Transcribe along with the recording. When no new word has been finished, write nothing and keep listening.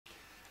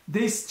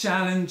This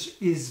challenge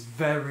is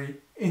very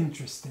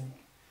interesting.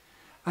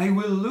 I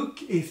will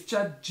look if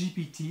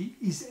ChatGPT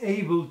is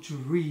able to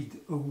read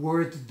a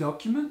Word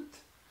document,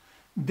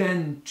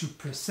 then to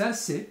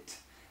process it,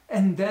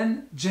 and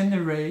then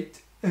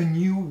generate a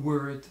new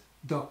Word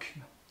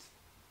document.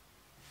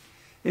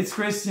 It's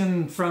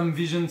Christian from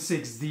Vision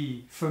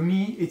 6D. For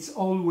me, it's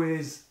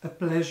always a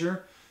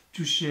pleasure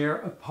to share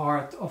a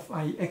part of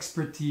my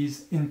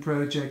expertise in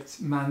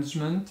project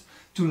management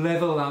to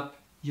level up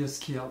your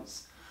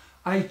skills.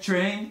 I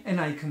train and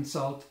I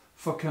consult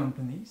for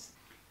companies.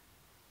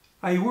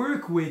 I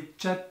work with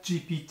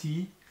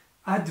ChatGPT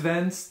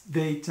Advanced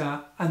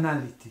Data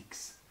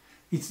Analytics.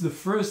 It's the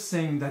first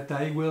thing that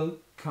I will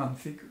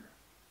configure.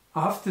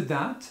 After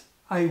that,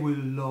 I will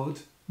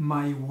load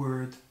my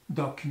Word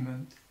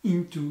document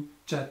into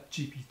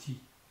ChatGPT.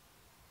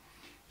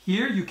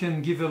 Here you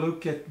can give a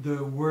look at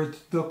the Word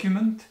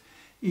document.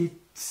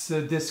 It's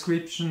a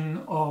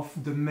description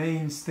of the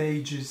main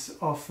stages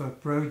of a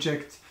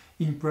project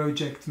in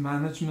project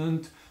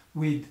management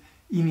with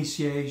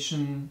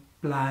initiation,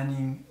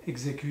 planning,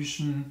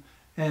 execution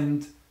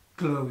and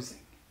closing.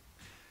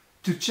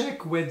 To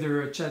check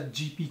whether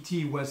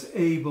ChatGPT was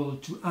able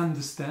to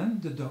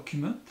understand the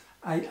document,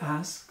 I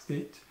asked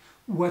it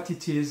what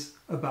it is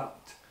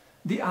about.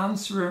 The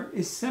answer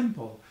is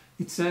simple.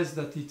 It says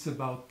that it's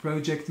about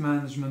project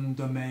management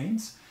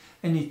domains,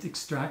 and it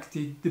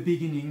extracted the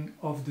beginning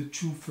of the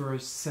two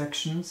first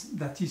sections,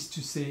 that is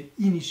to say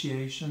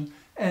initiation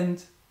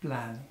and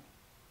planning.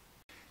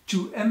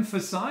 To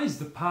emphasize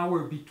the power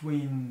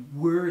between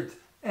Word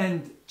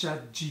and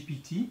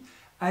ChatGPT,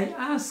 I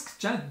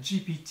asked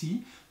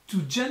ChatGPT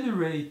to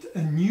generate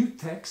a new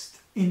text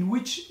in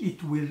which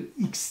it will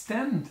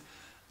extend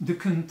the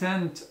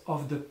content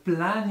of the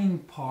planning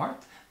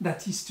part.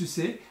 That is to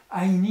say,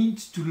 I need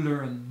to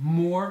learn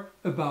more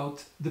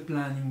about the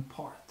planning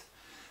part.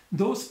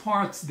 Those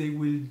parts, they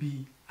will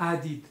be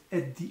added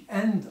at the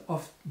end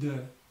of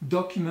the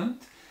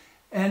document,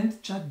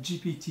 and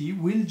ChatGPT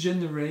will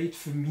generate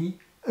for me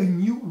a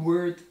new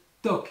Word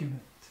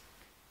document.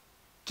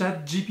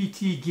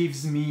 ChatGPT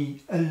gives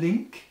me a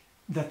link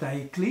that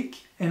I click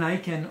and I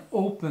can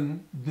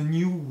open the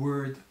new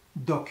Word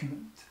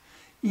document.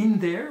 In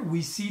there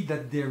we see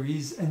that there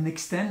is an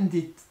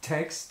extended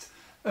text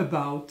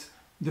about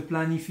the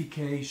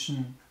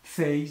planification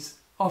phase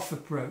of a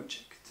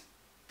project.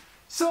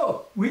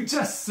 So we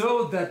just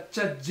saw that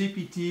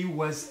ChatGPT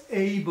was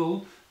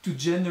able to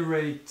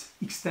generate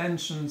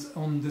extensions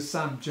on the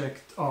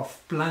subject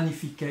of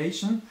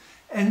planification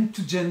and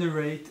to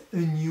generate a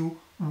new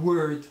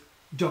Word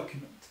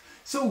document.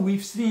 So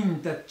we've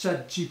seen that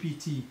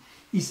ChatGPT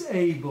is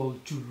able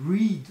to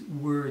read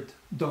Word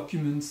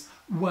documents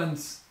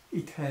once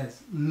it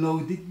has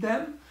loaded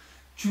them,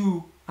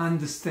 to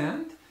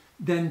understand,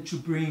 then to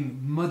bring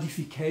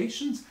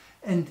modifications,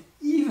 and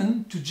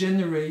even to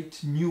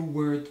generate new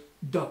Word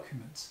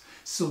documents.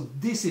 So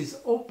this is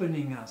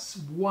opening us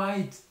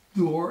wide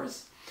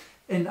doors,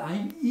 and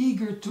I'm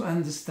eager to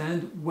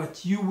understand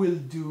what you will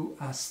do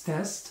as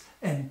tests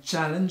and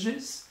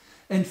challenges.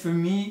 And for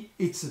me,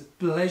 it's a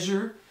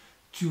pleasure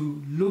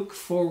to look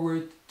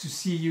forward to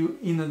see you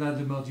in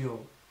another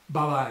module.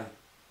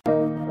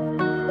 Bye-bye.